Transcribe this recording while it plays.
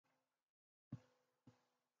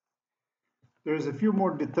There's a few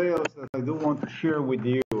more details that I do want to share with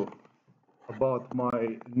you about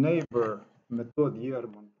my neighbor, Metod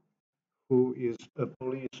Jerman, who is a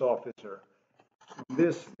police officer. On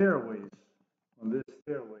this stairways, on this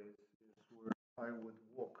stairways is where I would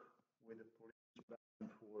walk with the police back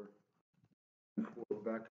and forth,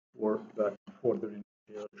 back and forth, back and forth during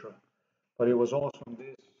the outro. But it was also on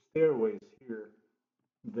these stairways here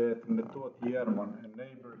that Metod Jerman, a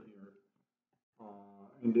neighbor here,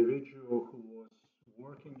 individual who was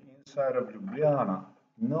working inside of Ljubljana,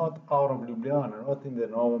 not out of Ljubljana, not in the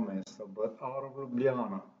Novo Mesto, but out of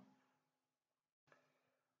Ljubljana,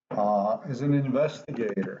 as an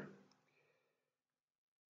investigator.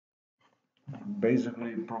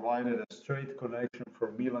 Basically provided a straight connection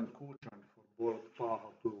from Milan Kuchan for Borg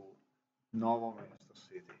Paha to Novo Mesto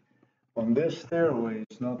city. On this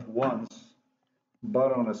stairways, not once,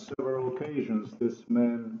 but on several occasions, this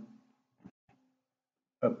man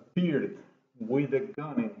appeared with a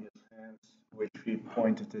gun in his hands, which he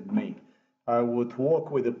pointed at me. I would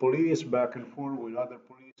walk with the police back and forth with other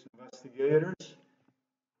police investigators,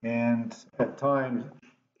 and at times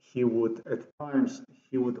he would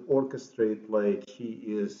orchestrate like he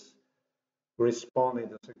is responding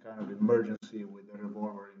to some kind of emergency with a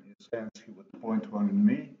revolver in his hands. He would point one at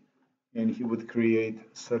me, and he would create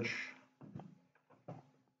such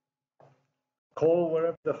call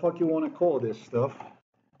whatever the fuck you want to call this stuff.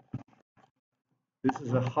 This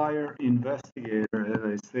is a higher investigator, as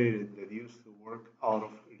I stated, that used to work out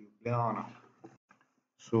of Ljubljana.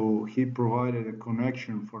 So he provided a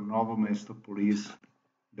connection for Novo Mesto police,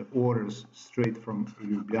 the orders straight from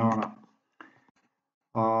Ljubljana.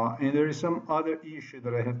 And there is some other issue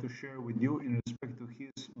that I have to share with you in respect to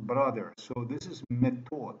his brother. So this is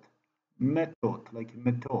Metod, like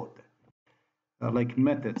method, like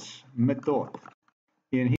methods, Metod.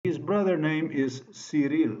 And his brother name is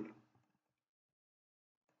Cyril.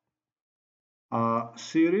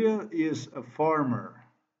 Cyril is a farmer.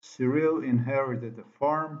 Cyril inherited a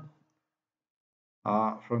farm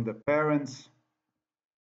from the parents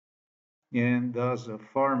and does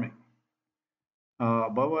farming.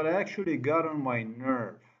 But what actually got on my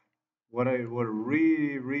nerve, what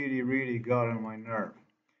really got on my nerve,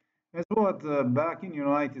 is what back in the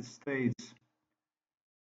United States,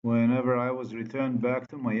 whenever I was returned back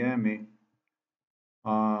to Miami,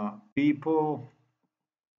 people,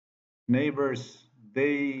 neighbors,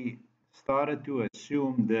 they started to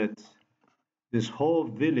assume that this whole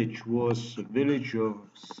village was a village of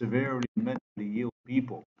severely mentally ill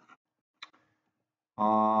people.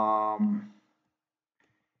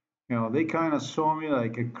 They kind of saw me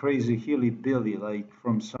like a crazy hillbilly, like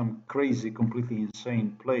from some crazy, completely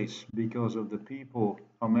insane place because of the people,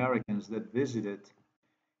 Americans that visited,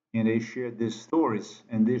 and they shared these stories,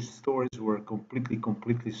 and these stories were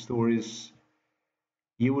completely stories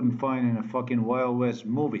you wouldn't find in a fucking Wild West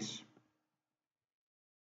movies.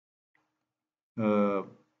 So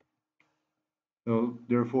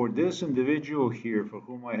therefore, this individual here, for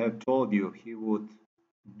whom I have told you, he would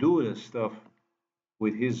do this stuff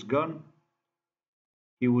with his gun.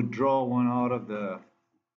 He would draw one out of the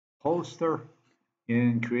holster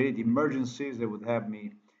and create emergencies that would have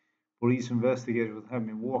me, police investigators would have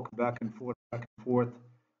me walk back and forth,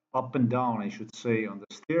 up and down, I should say, on the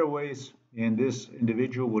stairways, and this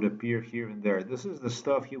individual would appear here and there. This is the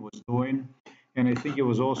stuff he was doing, and I think it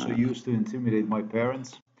was also used to intimidate my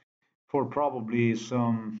parents for probably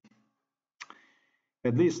some,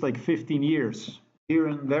 at least like 15 years. Here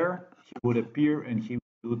and there, he would appear and he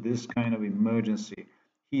would do this kind of emergency.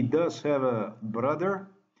 He does have a brother,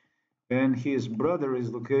 and his brother is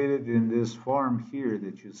located in this farm here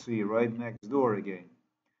that you see right next door again.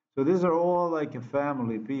 So these are all like a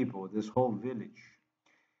family people, this whole village.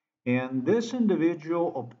 And this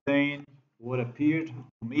individual obtained what appeared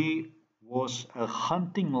to me was a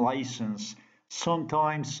hunting license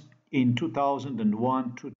sometimes in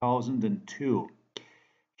 2001, 2002.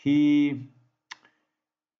 He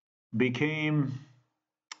became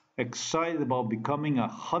excited about becoming a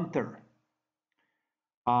hunter.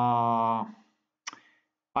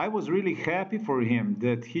 I was really happy for him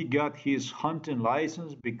that he got his hunting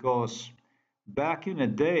license, because back in the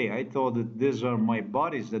day I thought that these are my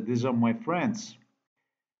buddies, that these are my friends.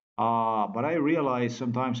 But I realized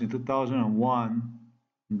sometimes in 2001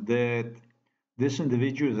 that this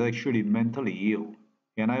individual is actually mentally ill.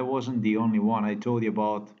 And I wasn't the only one. I told you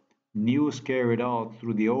about news carried out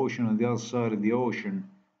through the ocean, on the other side of the ocean,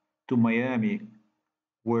 to Miami,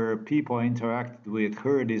 where people I interacted with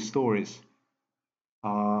heard these stories.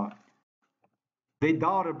 They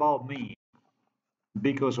doubt about me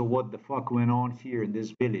because of what the fuck went on here in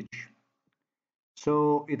this village.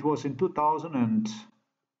 So it was in 2000 and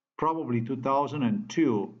probably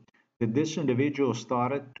 2002 that this individual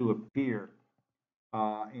started to appear.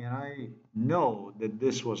 And I know that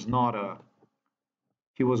this was not a,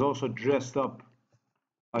 he was also dressed up.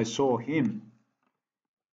 I saw him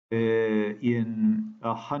in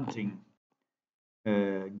a hunting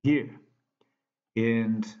gear.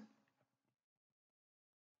 And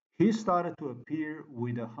he started to appear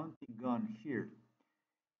with a hunting gun here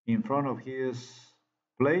in front of his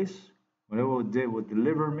place. Whenever they would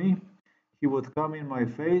deliver me, he would come in my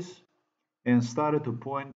face and started to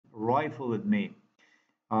point rifle at me.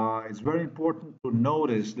 It's very important to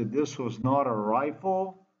notice that this was not a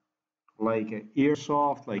rifle like an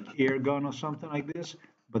airsoft, like air gun or something like this,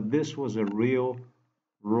 but this was a real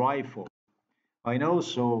rifle. I know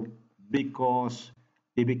so because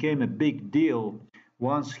it became a big deal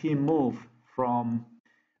once he moved from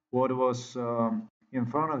what was in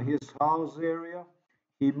front of his house area.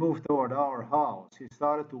 He moved toward our house. He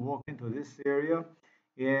started to walk into this area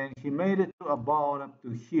and he made it to about up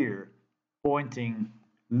to here, pointing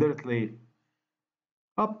literally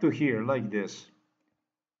up to here like this,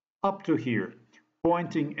 up to here,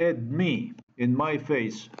 pointing at me in my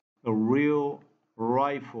face, a real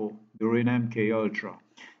rifle during MK Ultra.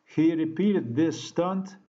 He repeated this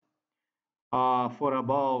stunt for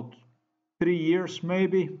about 3 years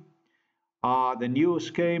maybe. The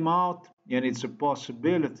news came out, and it's a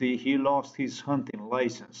possibility he lost his hunting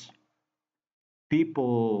license.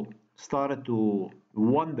 People started to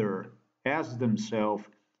wonder, ask themselves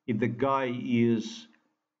if the guy is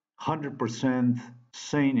 100%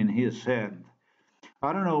 sane in his head.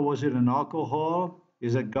 I don't know, was it an alcohol?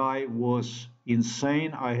 Is that guy was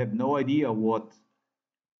insane? I have no idea what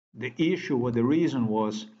the issue, what the reason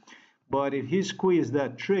was. But if he squeezed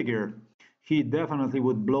that trigger, he definitely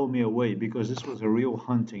would blow me away because this was a real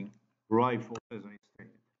hunting rifle, as I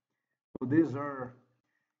stated. So these are,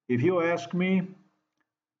 if you ask me,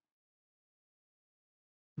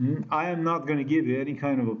 I am not going to give you any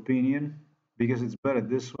kind of opinion because it's better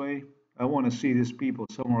this way. I want to see these people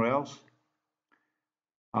somewhere else.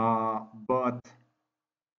 But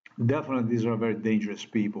definitely, these are very dangerous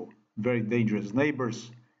people, very dangerous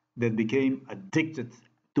neighbors that became addicted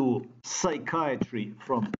to psychiatry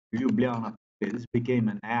from Ljubljana. This became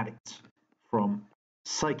an addict from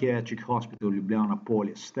psychiatric hospital Ljubljana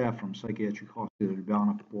Polje, staff from psychiatric hospital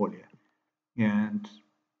Ljubljana Polje. And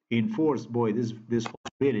in Forest Boy, this whole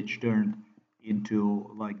village turned into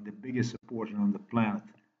like the biggest portion on the planet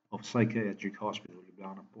of psychiatric hospital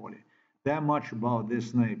Ljubljana Polje. That much about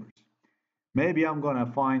these neighbors. Maybe I'm gonna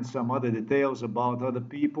find some other details about other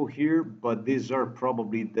people here, but these are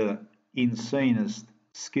probably the insanest,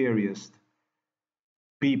 scariest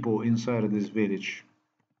people inside of this village.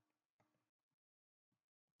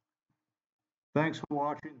 Thanks for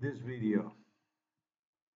watching this video.